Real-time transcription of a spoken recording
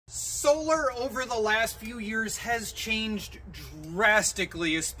Solar over the last few years has changed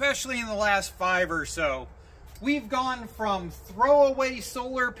drastically, especially in the last 5 or so. We've gone from throwaway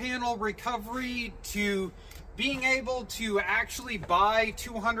solar panel recovery to being able to actually buy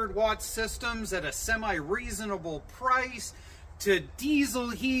 200 watt systems at a semi-reasonable price, to diesel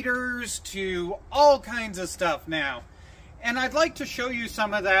heaters, to all kinds of stuff now. And I'd like to show you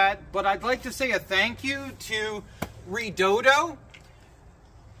some of that, but I'd like to say a thank you to Redodo.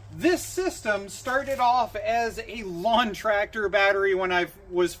 This system started off as a lawn tractor battery when I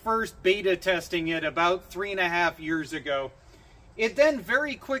was first beta testing it about 3.5 years ago. It then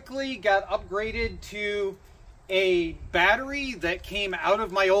very quickly got upgraded to a battery that came out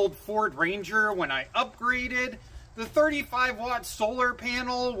of my old Ford Ranger when I upgraded. The 35 watt solar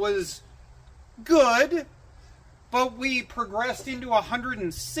panel was good, but we progressed into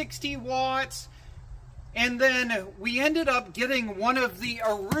 160 watts. And then we ended up getting one of the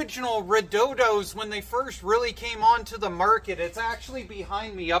original Redodos when they first really came onto the market. It's actually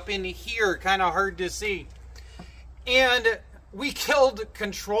behind me up in here, kind of hard to see. And we killed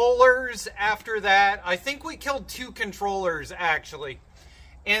controllers after that. I think we killed 2 controllers actually.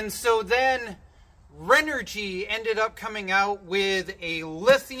 And so then Renogy ended up coming out with a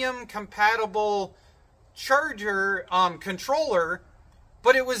lithium compatible charger controller,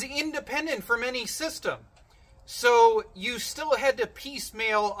 but it was independent from any system. So you still had to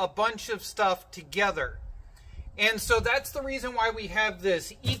piecemeal a bunch of stuff together. And so that's the reason why we have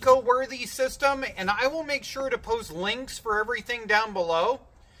this eco-worthy system, and I will make sure to post links for everything down below.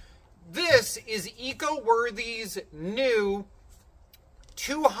 This is eco-worthy's new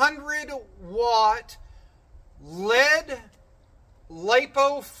 200 watt lead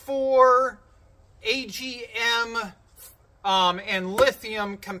LiFePO4 AGM and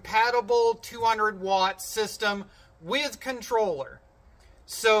lithium compatible 200 watt system with controller.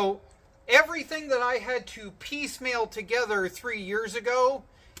 So everything that I had to piecemeal together 3 years ago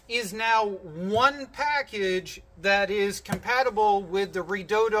is now one package that is compatible with the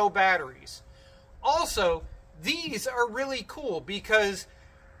Redodo batteries. Also, these are really cool because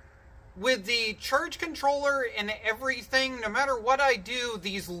with the charge controller and everything, no matter what I do,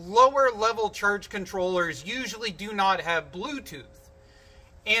 these lower level charge controllers usually do not have Bluetooth.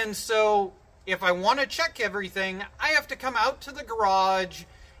 And so if I want to check everything, I have to come out to the garage,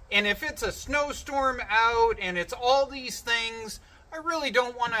 and if it's a snowstorm out and it's all these things, I really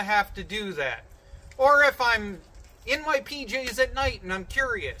don't want to have to do that. Or if I'm in my PJs at night and I'm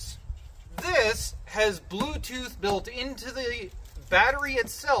curious. This has Bluetooth built into the battery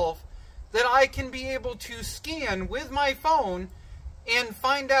itself that I can be able to scan with my phone and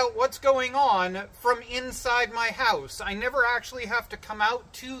find out what's going on from inside my house. I never actually have to come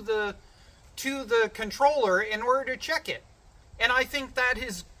out to the controller in order to check it. And I think that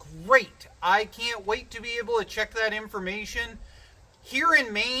is great. I can't wait to be able to check that information. Here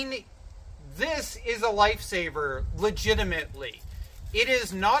in Maine, this is a lifesaver, legitimately. It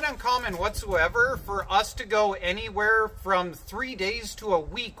is not uncommon whatsoever for us to go anywhere from 3 days to a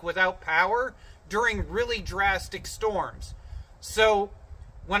week without power during really drastic storms. So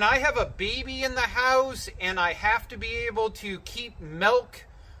when I have a baby in the house and I have to be able to keep milk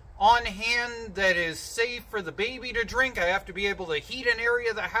on hand that is safe for the baby to drink, I have to be able to heat an area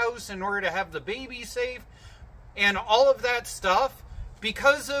of the house in order to have the baby safe, and all of that stuff,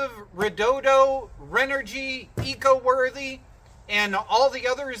 because of Redodo, Renogy, eco-worthy, and all the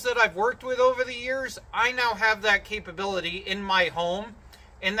others that I've worked with over the years, I now have that capability in my home.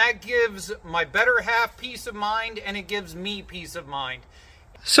 And that gives my better half peace of mind, and it gives me peace of mind.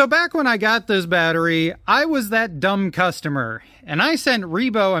 So back when I got this battery, I was that dumb customer. And I sent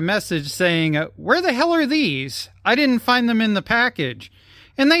Rebo a message saying, "Where the hell are these? I didn't find them in the package."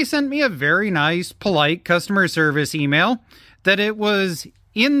 And they sent me a very nice, polite customer service email that it was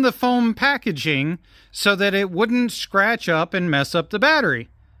in the foam packaging so that it wouldn't scratch up and mess up the battery.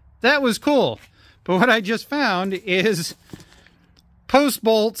 That was cool. But what I just found is post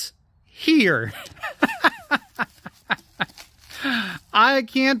bolts here. I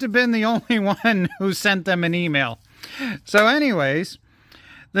can't have been the only one who sent them an email. So anyways,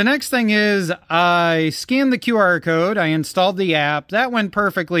 the next thing is I scanned the QR code. I installed the app. That went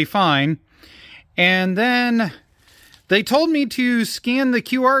perfectly fine. And then they told me to scan the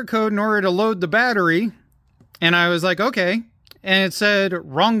QR code in order to load the battery. And I was like, okay. And it said,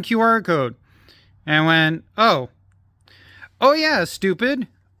 wrong QR code. And I went, oh yeah, stupid.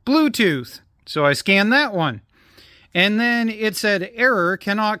 Bluetooth. So I scanned that one. And then it said, error,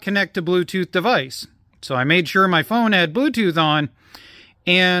 cannot connect to Bluetooth device. So I made sure my phone had Bluetooth on.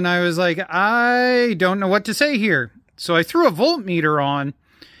 And I was like, I don't know what to say here. So I threw a voltmeter on.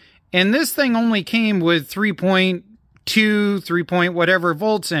 And this thing only came with 3.2, 3 point whatever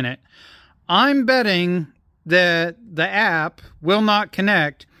volts in it. I'm betting that the app will not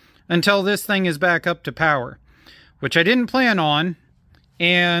connect until this thing is back up to power, which I didn't plan on.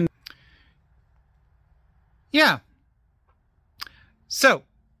 And yeah. So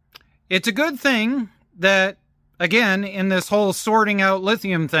it's a good thing that, again, in this whole sorting out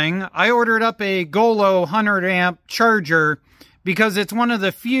lithium thing, I ordered up a GOOLOO 100 amp charger because it's one of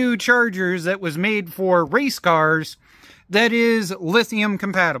the few chargers that was made for race cars that is lithium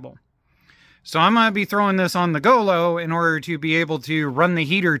compatible. So I'm going to be throwing this on the GOOLOO in order to be able to run the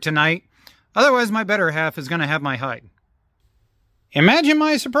heater tonight. Otherwise, my better half is going to have my hide. Imagine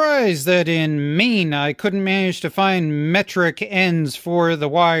my surprise that in Maine I couldn't manage to find metric ends for the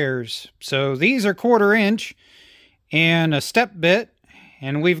wires. So these are 1/4 inch and a step bit,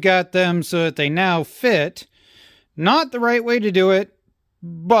 and we've got them so that they now fit. Not the right way to do it,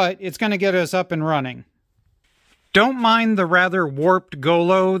 but it's going to get us up and running. Don't mind the rather warped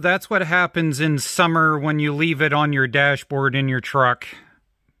GOOLOO. That's what happens in summer when you leave it on your dashboard in your truck.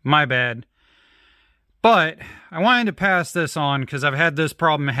 My bad. But I wanted to pass this on because I've had this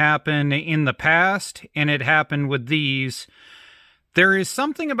problem happen in the past, and it happened with these. There is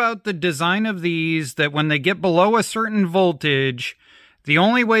something about the design of these that when they get below a certain voltage, the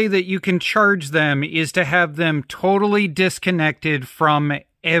only way that you can charge them is to have them totally disconnected from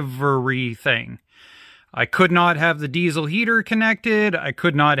everything. I could not have the diesel heater connected. I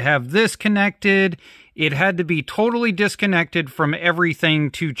could not have this connected. It had to be totally disconnected from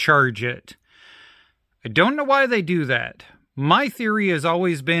everything to charge it. I don't know why they do that. My theory has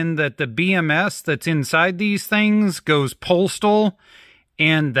always been that the BMS that's inside these things goes postal,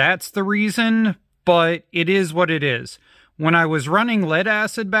 and that's the reason, but it is what it is. When I was running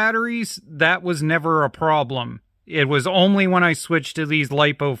lead-acid batteries, that was never a problem. It was only when I switched to these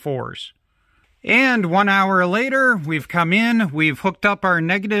LiFePO4s. And 1 hour later, we've come in, we've hooked up our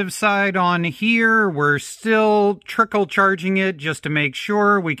negative side on here. We're still trickle charging it just to make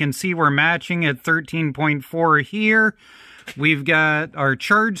sure. We can see we're matching at 13.4 here. We've got our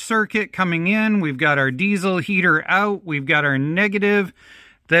charge circuit coming in. We've got our diesel heater out. We've got our negative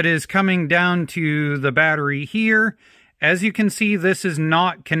that is coming down to the battery here. As you can see, this is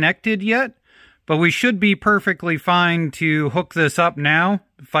not connected yet, but we should be perfectly fine to hook this up now.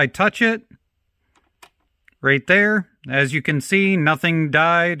 If I touch it, right there, as you can see, nothing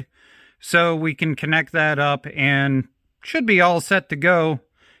died, so we can connect that up and should be all set to go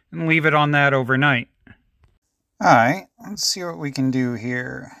and leave it on that overnight. Alright, let's see what we can do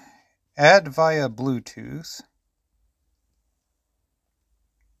here. Add via Bluetooth.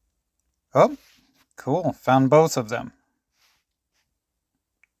 Oh, cool, found both of them.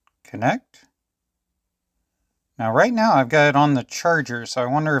 Connect. Now right now I've got it on the charger, so I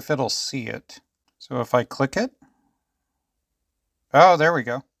wonder if it'll see it. So if I click it, oh, there we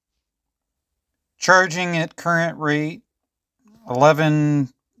go. Charging at current rate, 11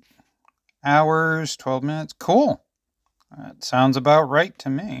 hours, 12 minutes. Cool. That sounds about right to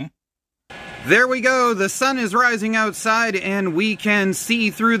me. There we go. The sun is rising outside and we can see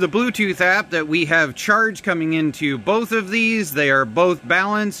through the Bluetooth app that we have charge coming into both of these. They are both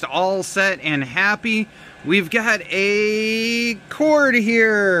balanced, all set and happy. We've got a cord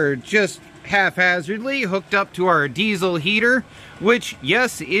here, just haphazardly hooked up to our diesel heater, which,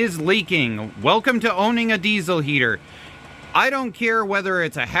 yes, is leaking. Welcome to owning a diesel heater. I don't care whether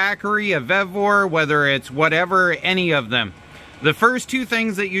it's a Hackery, a VEVOR, whether it's whatever, any of them. The first two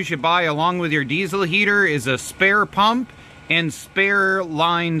things that you should buy along with your diesel heater is a spare pump and spare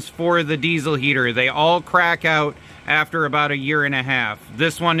lines for the diesel heater. They all crack out after about 1.5 years.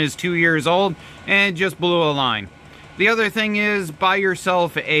 This one is 2 years old and it just blew a line. The other thing is buy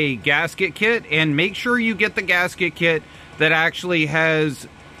yourself a gasket kit and make sure you get the gasket kit that actually has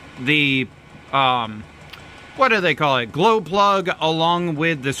the, what do they call it? Glow plug along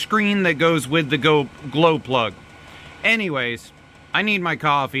with the screen that goes with the glow plug. Anyways, I need my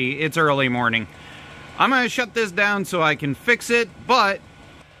coffee. It's early morning. I'm going to shut this down so I can fix it, but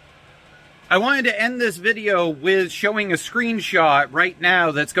I wanted to end this video with showing a screenshot right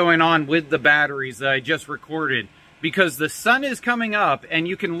now that's going on with the batteries that I just recorded. Because the sun is coming up and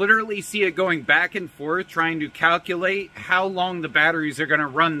you can literally see it going back and forth trying to calculate how long the batteries are going to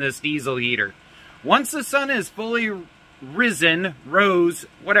run this diesel heater. Once the sun is fully rose,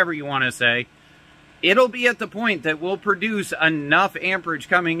 whatever you want to say, it'll be at the point that we'll produce enough amperage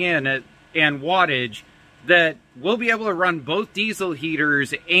coming in and wattage that we'll be able to run both diesel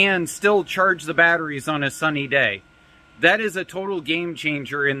heaters and still charge the batteries on a sunny day. That is a total game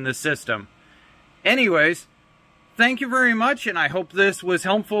changer in the system. Anyways, thank you very much, and I hope this was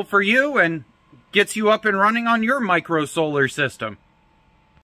helpful for you and gets you up and running on your micro solar system.